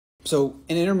So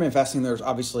in intermittent fasting, there's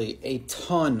obviously a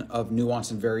ton of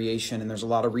nuance and variation, and there's a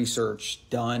lot of research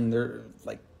done. They're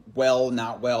like well,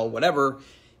 not well, whatever.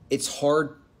 It's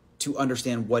hard to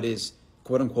understand what is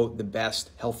quote unquote the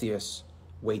best, healthiest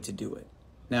way to do it.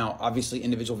 Now, obviously,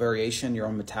 individual variation, your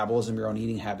own metabolism, your own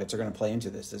eating habits are going to play into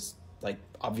this. This, like,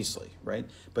 obviously, right?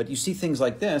 But you see things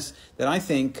like this that I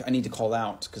think I need to call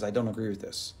out because I don't agree with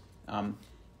this.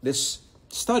 This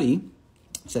study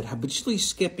said habitually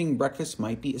skipping breakfast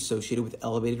might be associated with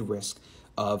elevated risk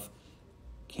of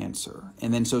cancer.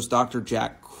 And then so it's Dr.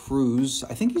 Jack Kruse.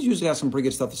 I think he's usually got some pretty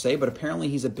good stuff to say, but apparently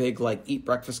he's a big like eat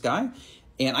breakfast guy.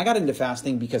 And I got into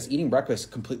fasting because eating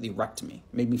breakfast completely wrecked me,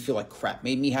 made me feel like crap,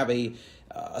 made me have a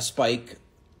spike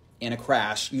and a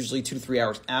crash, usually 2 to 3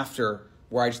 hours after,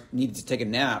 where I just needed to take a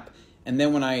nap. And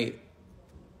then when I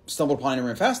stumbled upon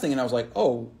intermittent fasting, and I was like,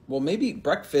 oh, well, maybe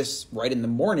breakfast right in the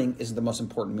morning isn't the most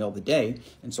important meal of the day.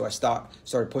 And so I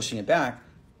started pushing it back,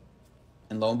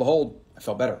 and lo and behold, I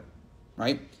felt better,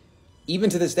 right? Even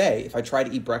to this day, if I try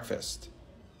to eat breakfast,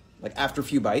 like after a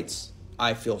few bites,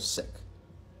 I feel sick.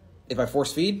 If I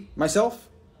force feed myself,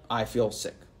 I feel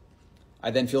sick. I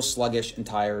then feel sluggish and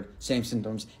tired, same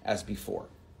symptoms as before.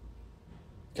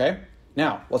 Okay?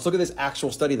 Now, let's look at this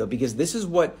actual study though, because this is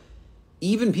what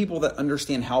even people that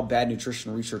understand how bad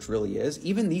nutrition research really is,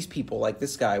 even these people like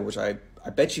this guy, which I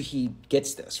bet you he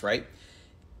gets this, right?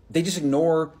 They just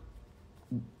ignore,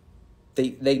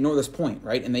 they ignore this point,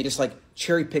 right? And they just like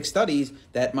cherry pick studies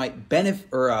that might benefit,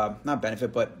 or not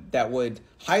benefit, but that would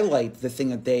highlight the thing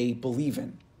that they believe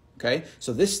in. Okay,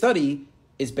 so this study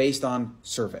is based on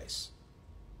surveys.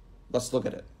 Let's look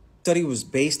at it. The study was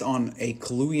based on a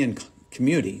Kaluuyan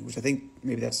community, which I think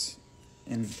maybe that's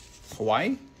in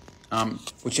Hawaii,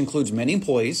 which includes many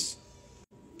employees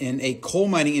in a coal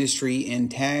mining industry in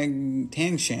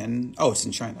Tangshan. Oh, it's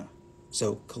in China.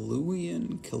 So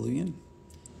Kaluuyan?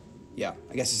 Yeah,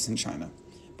 I guess it's in China.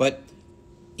 But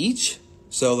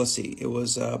so let's see, it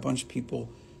was a bunch of people,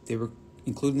 they were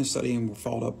included in the study and were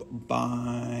followed up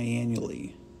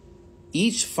biannually.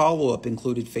 Each follow-up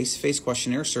included face-to-face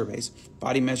questionnaire surveys,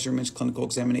 body measurements, clinical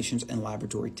examinations, and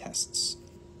laboratory tests.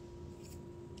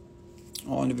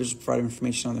 All individuals provided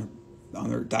information on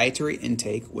their dietary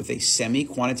intake with a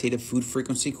semi-quantitative food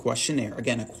frequency questionnaire.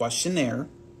 Again, a questionnaire.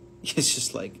 It's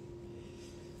just like,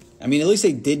 I mean, at least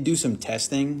they did do some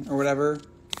testing or whatever,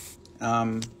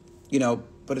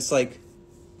 but it's like,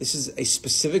 this is a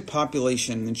specific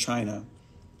population in China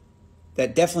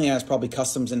that definitely has probably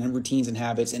customs and routines and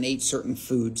habits and ate certain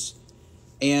foods.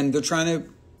 And they're trying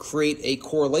to create a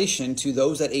correlation to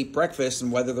those that ate breakfast and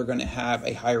whether they're going to have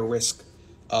a higher risk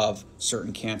of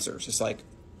certain cancers. It's like,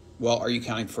 well, are you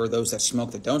counting for those that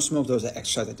smoke, that don't smoke, those that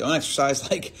exercise, that don't exercise?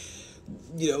 Like,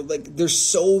 there's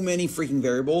so many freaking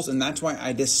variables. And that's why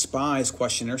I despise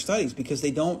questionnaire studies, because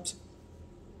they don't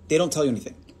tell you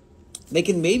anything. They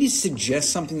can maybe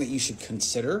suggest something that you should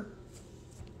consider,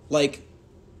 like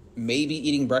maybe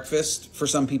eating breakfast for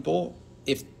some people,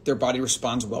 if their body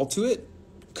responds well to it,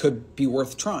 could be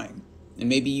worth trying. And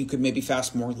maybe you could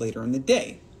fast more later in the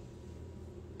day.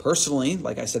 Personally,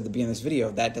 like I said at the beginning of this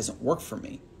video, that doesn't work for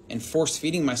me. And force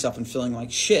feeding myself and feeling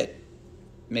like shit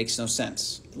makes no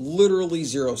sense. Literally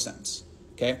 0 sense.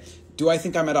 Okay? Do I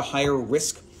think I'm at a higher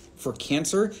risk for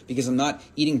cancer because I'm not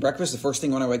eating breakfast the first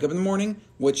thing when I wake up in the morning,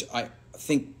 which I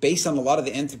think based on a lot of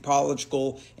the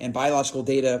anthropological and biological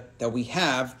data that we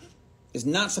have is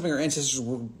not something our ancestors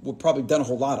would probably done a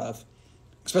whole lot of,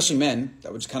 especially men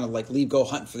that would just kind of like leave, go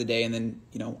hunt for the day, and then,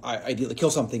 ideally kill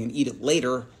something and eat it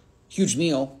later, huge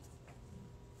meal.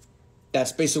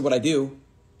 That's basically what I do.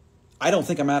 I don't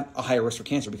think I'm at a higher risk for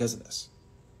cancer because of this,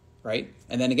 right?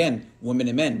 And then again, women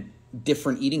and men,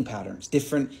 different eating patterns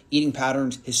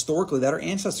historically that our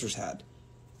ancestors had.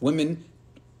 Women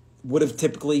would have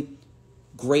typically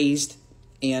grazed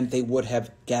and they would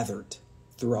have gathered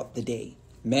throughout the day.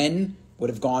 Men would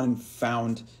have gone and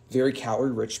found very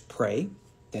calorie-rich prey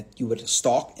that you would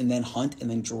stalk and then hunt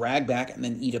and then drag back and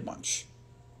then eat a bunch.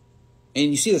 And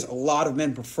you see this, a lot of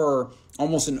men prefer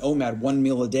almost an OMAD, 1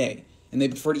 meal a day. And they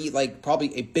prefer to eat like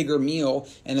probably a bigger meal.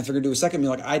 And if they're going to do a second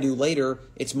meal like I do later,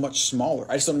 it's much smaller.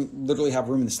 I just don't literally have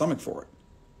room in the stomach for it.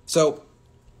 So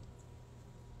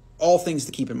all things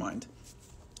to keep in mind.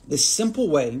 The simple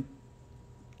way,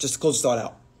 just to close this thought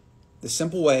out, the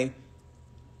simple way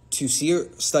to see a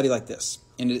study like this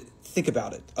and to think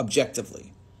about it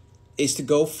objectively is to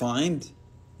go find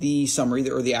the summary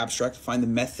or the abstract, find the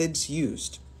methods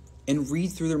used, and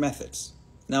read through their methods.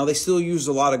 Now, they still use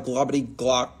a lot of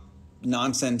globbity-glock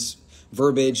nonsense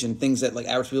verbiage and things that like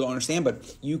average people don't understand,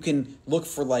 but you can look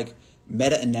for like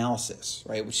meta-analysis,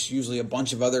 right? Which is usually a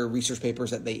bunch of other research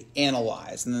papers that they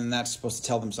analyze, and then that's supposed to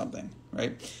tell them something,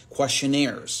 right?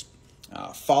 Questionnaires,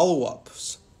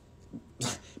 follow-ups,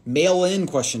 mail-in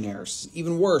questionnaires,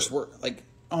 even worse. We're like,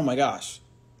 oh my gosh,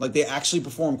 like they actually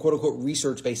perform quote-unquote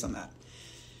research based on that.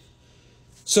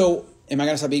 So am I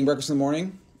going to stop eating breakfast in the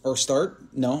morning or start?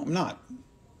 No, I'm not.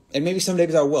 And maybe some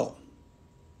days I will,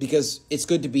 because it's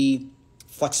good to be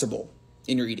flexible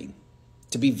in your eating,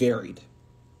 to be varied,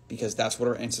 because that's what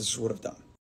our ancestors would have done.